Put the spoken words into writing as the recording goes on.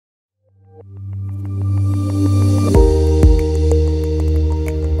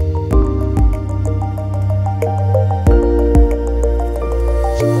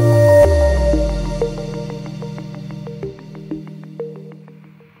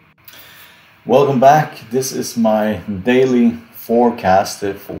Welcome back. This is my daily forecast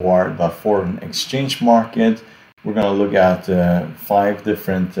for the foreign exchange market. We're going to look at 5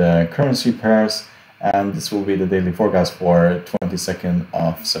 different currency pairs, and this will be the daily forecast for 22nd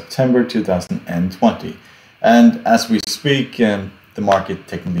of September 2020. And as we speak, the market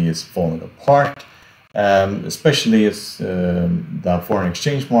technically is falling apart, especially as the foreign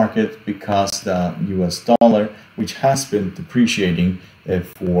exchange market, because the US dollar, which has been depreciating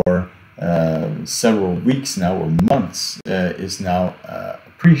for several weeks now or months, is now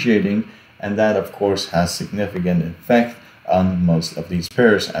appreciating, and that of course has significant effect on most of these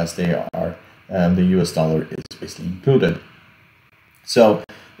pairs, as they are the US dollar is basically included. So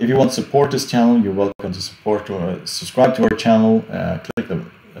if you want to support this channel, you're welcome to subscribe to our channel, click the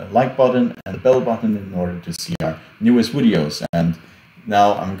like button and the bell button in order to see our newest videos. And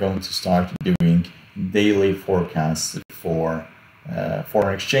now I'm going to start doing daily forecasts for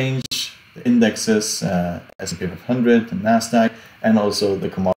foreign exchange, the indexes, S&P 500, the NASDAQ, and also the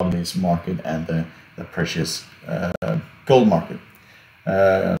commodities market and the precious gold market.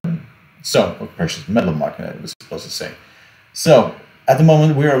 Precious metal market, I was supposed to say. So at the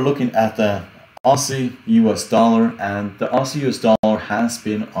moment we are looking at the Aussie US dollar, and the Aussie US dollar has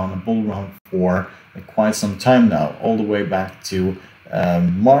been on a bull run for quite some time now, all the way back to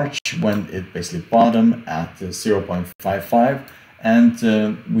March, when it basically bottomed at 0.55, and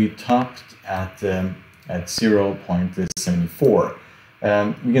we topped at 0.74.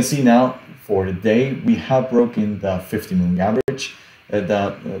 We can see now for the day we have broken the 50 moving average.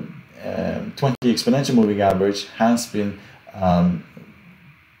 The 20 exponential moving average has been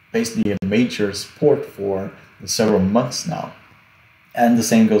basically a major support for several months now, and the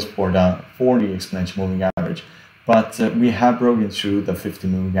same goes for the 40 exponential moving average. But we have broken through the 50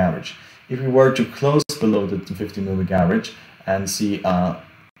 moving average. If we were to close below the 50 moving average and see a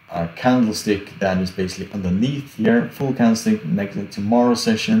candlestick that is basically underneath here, full candlestick next to tomorrow's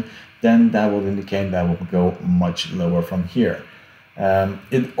session, then that will indicate that will go much lower from here.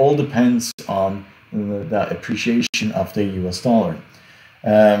 It all depends on the appreciation of the US dollar.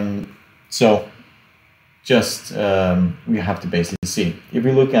 We have to basically see. If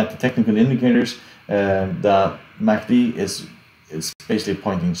we look at the technical indicators, the MACD is basically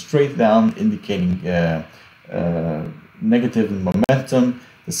pointing straight down, indicating negative momentum.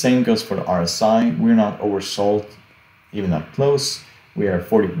 The same goes for the RSI. We're not oversold, even not close. We are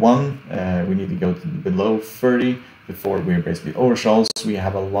 41. We need to go to below 30 before we're basically oversold. So we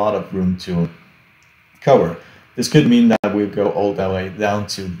have a lot of room to cover. This could mean that we go all the way down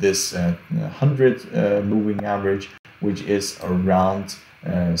to this 100 moving average, which is around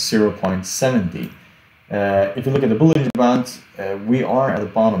 0.70. If you look at the Bollinger Band, we are at the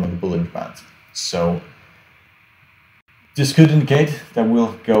bottom of the Bollinger Band. So this could indicate that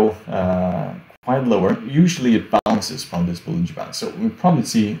we'll go quite lower. Usually it bounces from this Bollinger Band. So we'll probably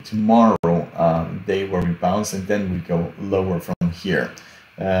see tomorrow day where we bounce, and then we go lower from here.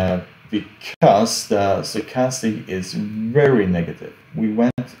 Because the stochastic is very negative. We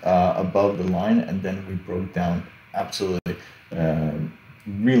went above the line, and then we broke down absolutely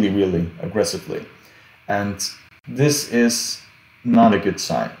really aggressively, and this is not a good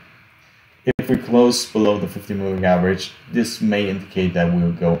sign. If we close below the 50 moving average, this may indicate that we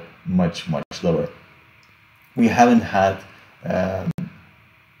will go much lower. We haven't had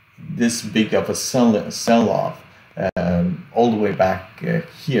this big of a sell-off all the way back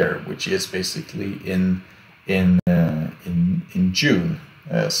here, which is basically in June.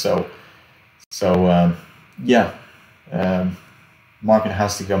 Market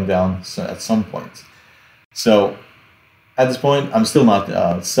has to come down at some point. So at this point, I'm still not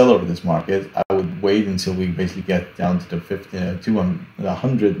a seller of this market. I would wait until we basically get down to the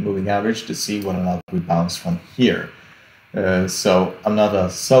 100 moving average to see whether or not we bounce from here. So I'm not a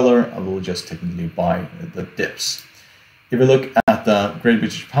seller. I will just technically buy the dips. If we look at the Great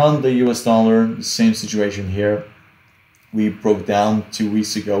British Pound, the US dollar, the same situation here. We broke down 2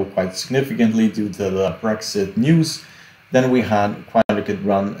 weeks ago quite significantly due to the Brexit news. Then we had quite a good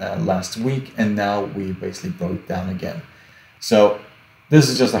run last week, and now we basically broke down again. So this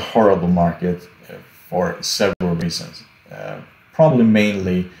is just a horrible market for several reasons. Probably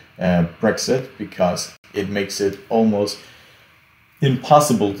mainly Brexit, because it makes it almost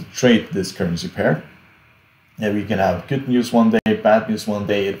impossible to trade this currency pair. We can have good news one day, bad news one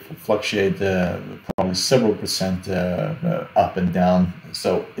day. It will fluctuate probably several percent up and down.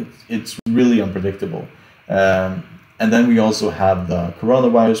 So it's really unpredictable. And then we also have the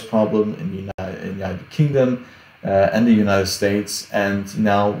coronavirus problem in the United Kingdom and the United States. And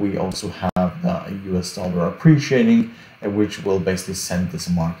now we also have the US dollar appreciating, which will basically send this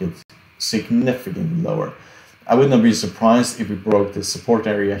market significantly lower. I would not be surprised if we broke the support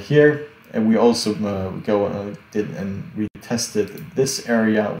area here, and we also did and retested this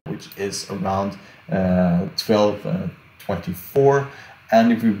area, which is around 12.24,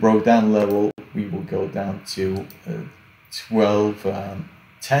 and if we broke that level, we will go down to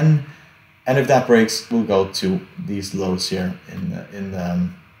 12.10, and if that breaks, we'll go to these lows here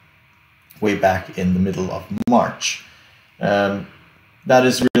in way back in the middle of March. That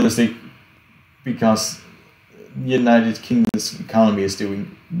is realistic because the United Kingdom's economy is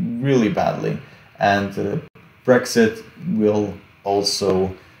doing really badly, and Brexit will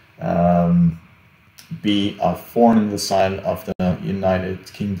also be a thorn in the side of the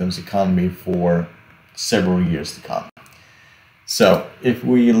United Kingdom's economy for several years to come. So if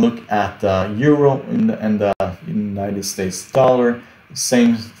we look at the euro and the United States dollar,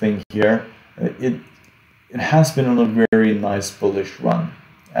 same thing here. It has been on a very nice bullish run,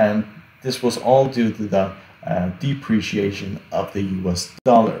 and this was all due to the depreciation of the US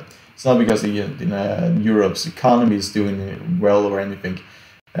dollar. It's not because Europe's economy is doing well or anything,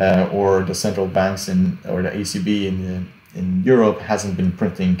 or the central banks or the ECB in Europe hasn't been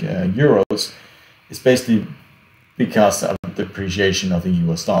printing euros. It's basically because of the depreciation of the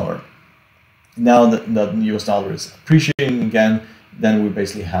US dollar. Now that the US dollar is appreciating again, then we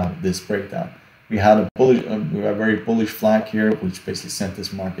basically have this breakdown. We had a very bullish flag here, which basically sent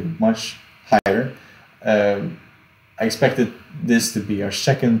this market much higher. I expected this to be our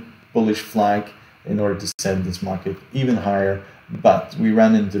second bullish flag in order to send this market even higher, but we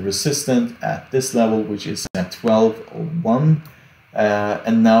ran into resistance at this level, which is at 12.01,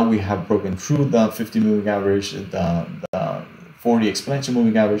 and now we have broken through the 50 moving average, the 40 exponential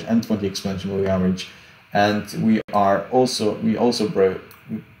moving average, and 20 exponential moving average, and we are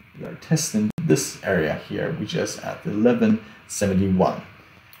testing this area here, which is at 11.71.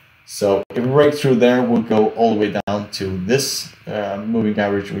 So if we break through there, we'll go all the way down to this moving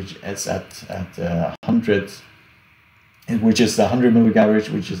average, which is at 100, which is the 100 moving average,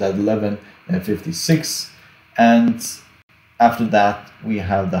 which is at 11.56, and after that we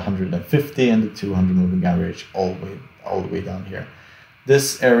have the 150 and the 200 moving average all the way down here.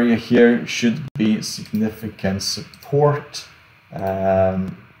 This area here should be significant support.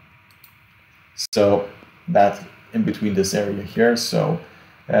 So that in between this area here, so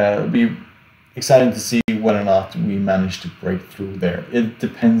it'll be exciting to see whether or not we manage to break through there. It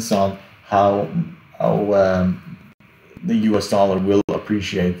depends on how the US dollar will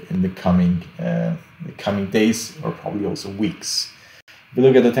appreciate in the coming days, or probably also weeks. If you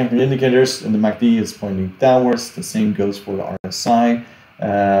look at the technical indicators, and the MACD is pointing downwards, the same goes for the RSI.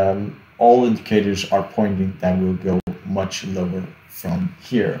 All indicators are pointing that we'll go much lower from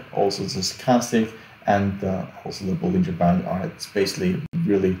here. Also the stochastic and also the Bollinger Band it's basically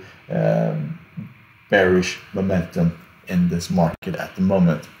really bearish momentum in this market at the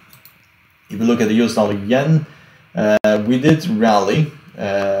moment. If you look at the US dollar yen, we did rally.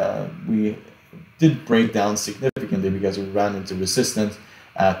 We did break down significantly because we ran into resistance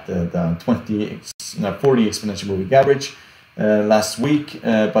at the 40 exponential moving average last week,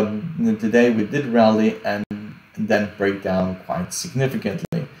 but today we did rally and then break down quite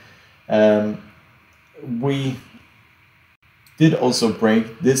significantly. We did also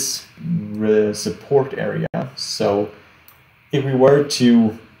break this support area, so if we were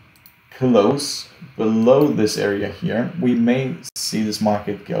to close below this area here, we may see this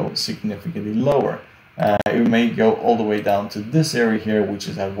market go significantly lower. It may go all the way down to this area here, which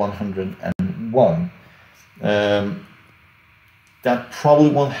is at 101. That probably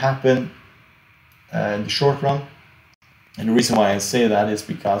won't happen in the short run, and the reason why I say that is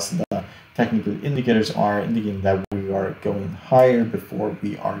because the technical indicators are indicating that we are going higher before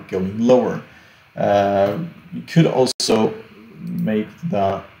we are going lower. You could also make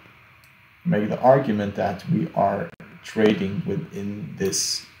the argument that we are trading within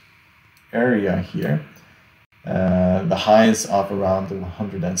this area here, the highs of around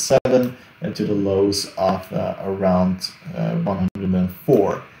 107 and to the lows of around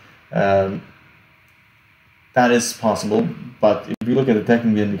 104. That is possible, but if you look at the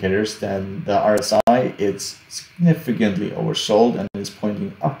technical indicators, then the RSI is significantly oversold and is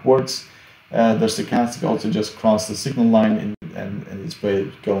pointing upwards. The stochastic also just crossed the signal line and is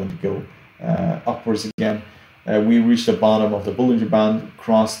going to go upwards again. We reached the bottom of the Bollinger Band,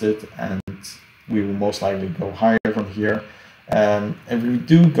 crossed it, and we will most likely go higher from here. If we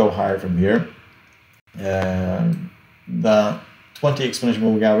do go higher from here, the 20 exponential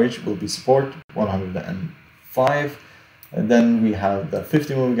moving average will be support, 105, and then we have the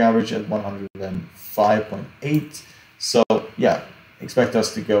 50 moving average at 105.8. So yeah, expect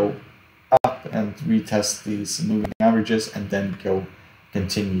us to go up and retest these moving averages and then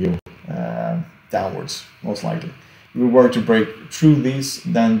continue downwards, most likely. If we were to break through these,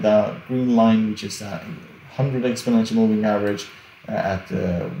 then the green line, which is the 100 exponential moving average at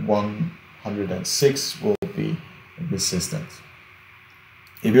 106, will be resistant.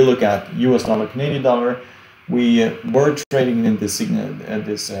 If you look at US dollar, Canadian dollar, we were trading in this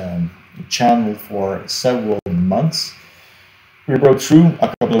channel for several months. We broke through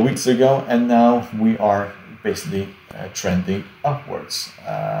a couple of weeks ago, and now we are basically trending upwards.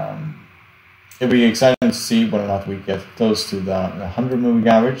 It'll be exciting to see whether or not we get close to the 100 moving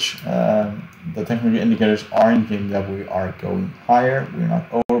average. The technical indicators are indicating that we are going higher. We're not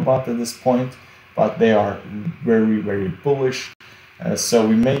overbought at this point, but they are very, very bullish. So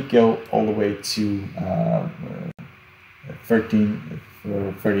we may go all the way to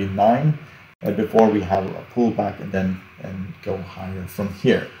 1339 before we have a pullback and go higher from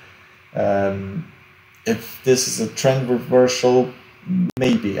here. If this is a trend reversal,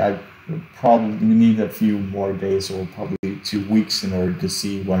 maybe I probably need a few more days or probably 2 weeks in order to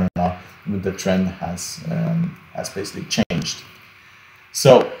see whether or not the trend has basically changed.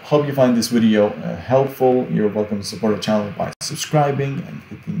 So, hope you find this video helpful. You're welcome to support the channel by subscribing and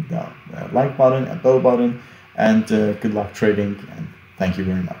hitting the like button and bell button. And good luck trading, and thank you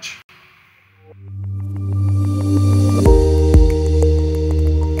very much.